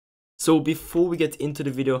So before we get into the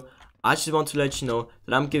video, I just want to let you know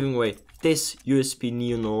that I'm giving away this USB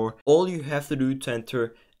Neo. All you have to do to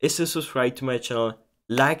enter is to subscribe to my channel,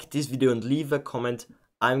 like this video and leave a comment.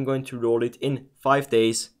 I'm going to roll it in 5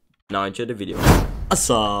 days. Now enjoy the video.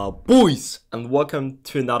 Asa boys, and welcome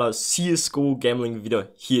to another CSGO gambling video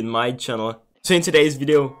here in my channel. So in today's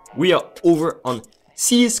video, we are over on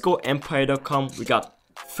CSGOEmpire.com. We got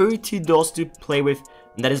 $30 to play with,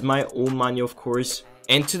 and that is my own money, of course.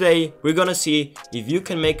 And today we're gonna see if you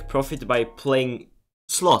can make profit by playing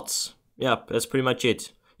slots. Yeah, that's pretty much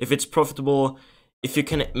it. If it's profitable, if you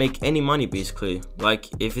can make any money basically. Like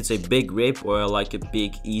if it's a big rip or like a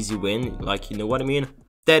big easy win, like you know what I mean.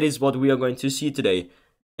 That is what we are going to see today.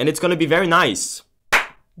 And it's gonna be very nice.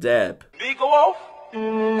 Dab. He go off?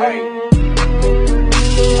 Hey.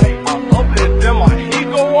 Hey, I'm up at them, he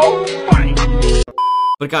go off? Bang.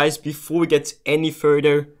 But guys, before we get any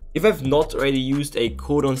further, if I've not already used a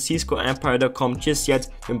code on CSGOEmpire.com just yet,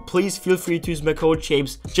 then please feel free to use my code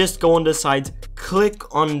SHAPES. Just go on the site,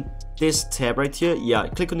 click on this tab right here. Yeah,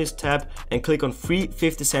 click on this tab and click on free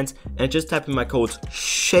 50 cents and just type in my code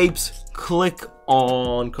SHAPES. Click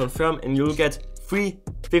on confirm and you'll get free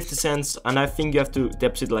 50 cents. And I think you have to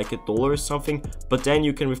deposit like $1 or something, but then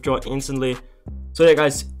you can withdraw instantly. So yeah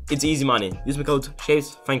guys, it's easy money. Use my code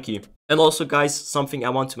SHAPES. Thank you. And also guys, something I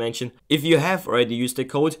want to mention, if you have already used the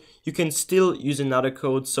code, you can still use another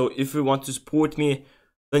code. So if you want to support me,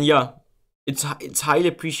 then yeah, it's highly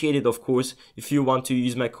appreciated, of course. If you want to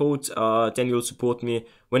use my code, then you'll support me.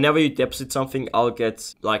 Whenever you deposit something, I'll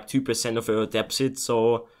get like 2% of your deposit.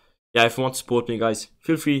 So yeah, if you want to support me guys,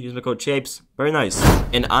 feel free, use my code SHAPES. Very nice.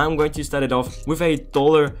 And I'm going to start it off with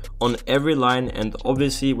 $1 on every line, and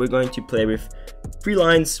obviously we're going to play with 3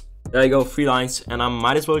 lines. There you go, 3 lines, and I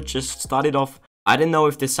might as well just start it off. I don't know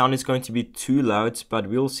if the sound is going to be too loud, but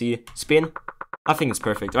we'll see. Spin. I think it's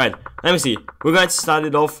perfect. Alright, let me see. We're going to start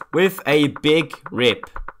it off with a big rip.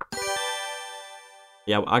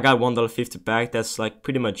 Yeah, I got $1.50 back. That's like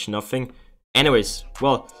pretty much nothing. Anyways,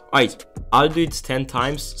 well, alright. I'll do it 10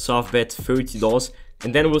 times, so I've bet $30.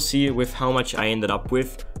 And then we'll see with how much I ended up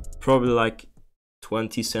with. Probably like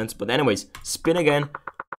 20 cents. But anyways, spin again.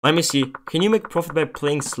 Let me see. Can you make profit by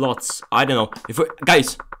playing slots? I don't know. If we,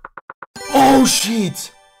 guys. Oh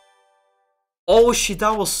shit! Oh shit,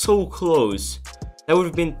 that was so close. That would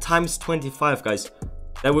have been times 25, guys.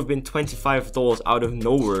 That would have been $25 out of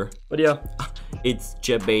nowhere. But yeah, it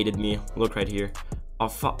jet baited me. Look right here. Oh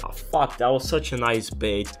fuck, that was such a nice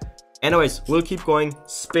bait. Anyways, we'll keep going.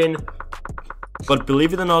 Spin. But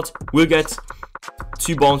believe it or not, we'll get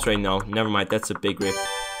 2 bombs right now. Never mind, that's a big rip.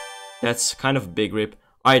 That's kind of a big rip.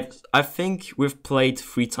 Alright, I think we've played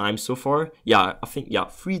 3 times so far. Yeah, I think, yeah,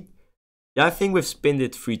 3. Yeah, I think we've spinned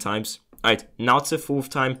it 3 times. Alright, now it's the 4th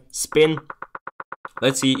time. Spin.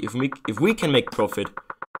 Let's see if we can make profit.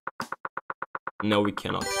 No, we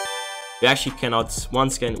cannot. We actually cannot.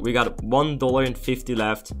 Once again, we got $1.50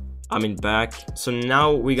 left. I mean, back. So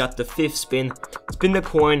now we got the 5th spin. Spin the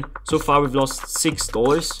coin. So far, we've lost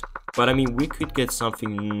 $6. But I mean, we could get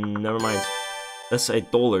something. Never mind. That's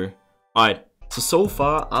 $1. Alright. So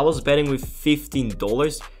far, I was betting with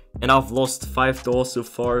 $15 and I've lost $5 so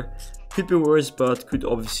far. Could be worse, but could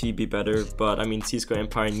obviously be better. But I mean, CSGO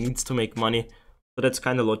Empire needs to make money, so that's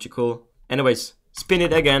kind of logical. Anyways, spin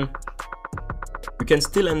it again. We can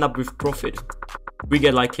still end up with profit. We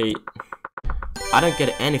get like a... I don't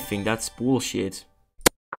get anything, that's bullshit.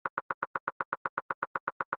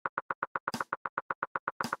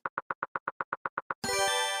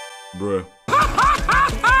 Bruh.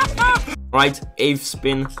 Right, 8th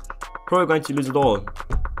spin. Probably going to lose it all,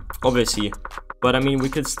 obviously. But I mean, we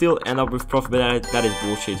could still end up with profit, but that is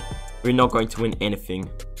bullshit. We're not going to win anything.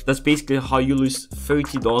 That's basically how you lose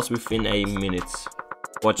 $30 within a minute.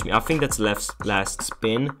 Watch me. I think that's last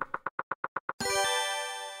spin.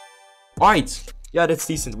 Alright. Yeah, that's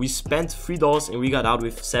decent. We spent $3 and we got out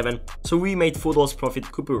with 7. So we made $4 profit.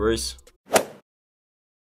 Could be worse.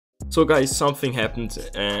 So guys, something happened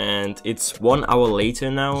and it's 1 hour later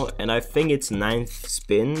now, and I think it's 9th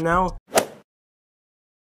spin now.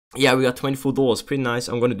 Yeah, we got $24, pretty nice.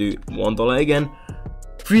 I'm gonna do $1 again.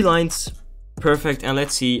 3 lines, perfect. And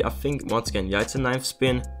let's see, I think once again, yeah, it's a 9th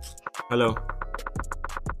spin. Hello.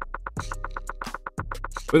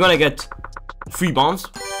 We're gonna get 3 bombs.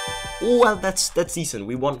 Oh well, that's decent.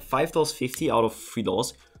 We won $5.50 out of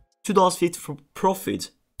 $3. $2.50 for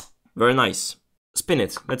profit. Very nice. Spin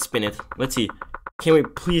it. Let's spin it. Let's see. Can we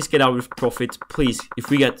please get out with profit? Please. If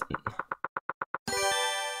we get...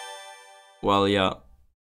 Well, yeah.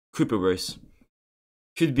 Could be worse.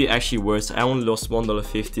 Could be actually worse. I only lost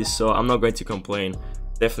 $1.50, so I'm not going to complain.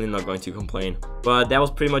 Definitely not going to complain. But that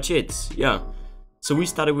was pretty much it. Yeah. So we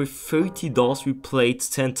started with $30, we played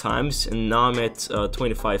 10 times, and now I'm at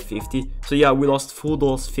 $25.50. So yeah, we lost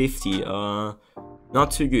 $4.50.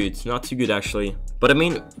 Not too good actually. But I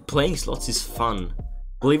mean, playing slots is fun.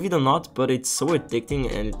 Believe it or not, but it's so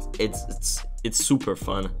addicting and it's super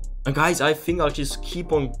fun. And guys, I think I'll just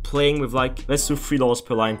keep on playing with like, let's do $3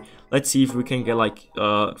 per line. Let's see if we can get like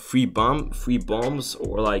free bombs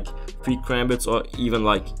or like free cranberries or even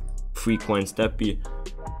like free coins. That'd be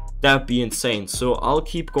insane. So I'll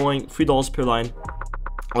keep going, $3 per line.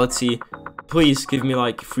 Let's see. Please give me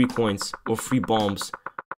like free coins or free bombs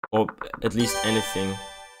or at least anything.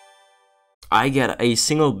 I get a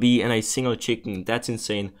single bee and a single chicken. That's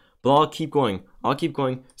insane. But I'll keep going.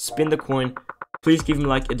 Spin the coin. Please give me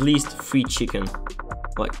like at least 3 chicken.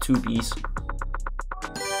 Like 2 bees.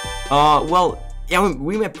 Well, yeah,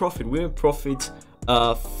 we made profit.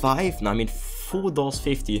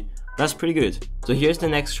 $4.50. That's pretty good. So here's the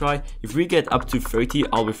next try. If we get up to 30,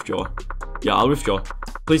 I'll withdraw. Yeah, I'll withdraw.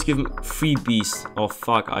 Please give me 3 bees. Oh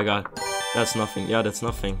fuck, that's nothing. Yeah, that's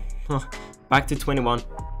nothing. Back to 21.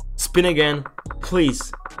 Spin again.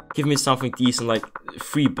 Please give me something decent, like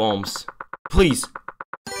 3 bombs. Please.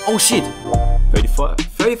 Oh shit.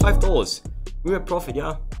 $35. We made profit,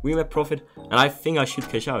 yeah. We made profit. And I think I should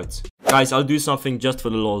cash out. Guys, I'll do something just for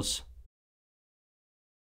the lols.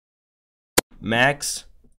 Max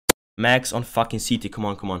on fucking CT. Come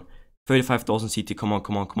on. 35,000 CT. Come on.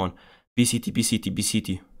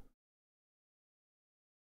 BCT.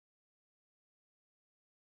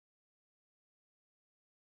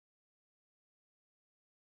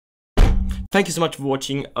 Thank you so much for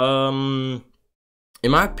watching. In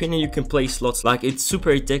my opinion, you can play slots, like it's super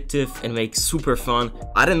addictive and makes super fun.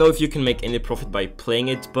 I don't know if you can make any profit by playing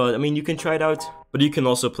it, but I mean, you can try it out. But you can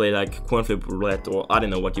also play like coin flip roulette, or I don't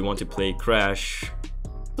know what you want to play, crash,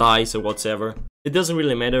 dice or whatever. It doesn't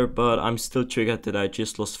really matter, but I'm still triggered that I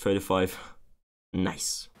just lost 35.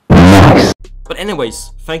 Nice. But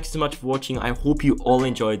anyways, thank you so much for watching. I hope you all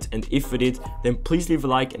enjoyed, and if you did, then please leave a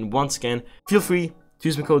like, and once again, feel free to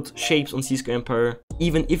use my code SHAPES on C-Square Empire.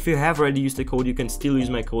 Even if you have already used the code, you can still use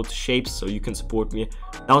my code SHAPES so you can support me.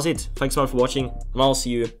 That was it. Thanks so much for watching, and I'll see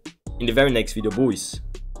you in the very next video, boys.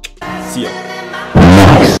 See ya.